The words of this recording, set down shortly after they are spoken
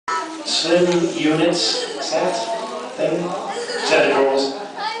slim units set thing, set of drawers,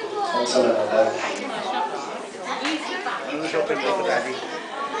 and something like that.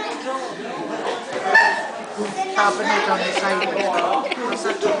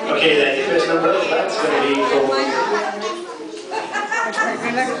 Okay then, your first number, that's going to be for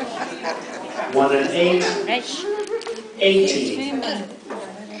 1 and 8, 80,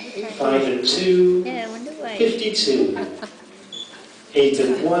 5 and 2, 52, 8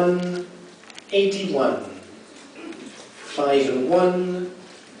 and 1, 81, 5 and 1,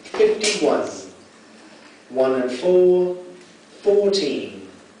 51, 1 and 4, 14,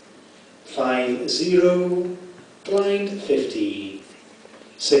 5, 0, blind 50,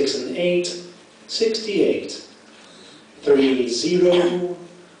 6 and 8, 68, 3, 0,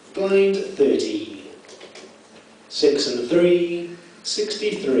 blind 30, 6 and 3,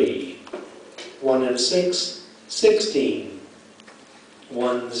 63, 1 and 6, 16,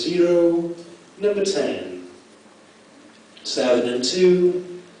 1, 0, number 10, 7 and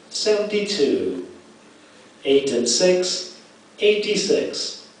 2, 72, 8 and 6,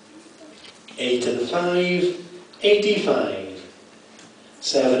 86, 8 and 5, 85,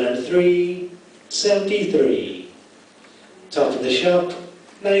 7 and 3, 73, top of the shop,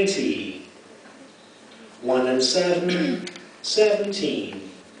 90, 1 and 7,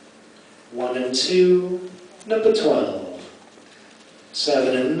 17, 1 and 2, number 12,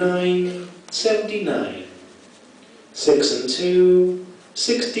 7 and 9, 79, 6 and 2,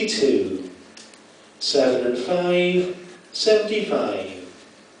 62, 7 and 5, 75,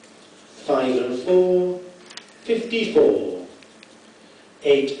 5 and 4, 54,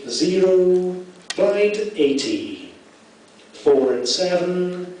 8, 0, blind 80, 4 and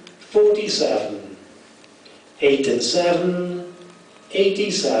 7, 47, 8 and 7,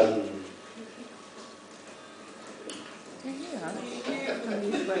 87.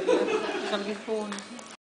 Kan je phone?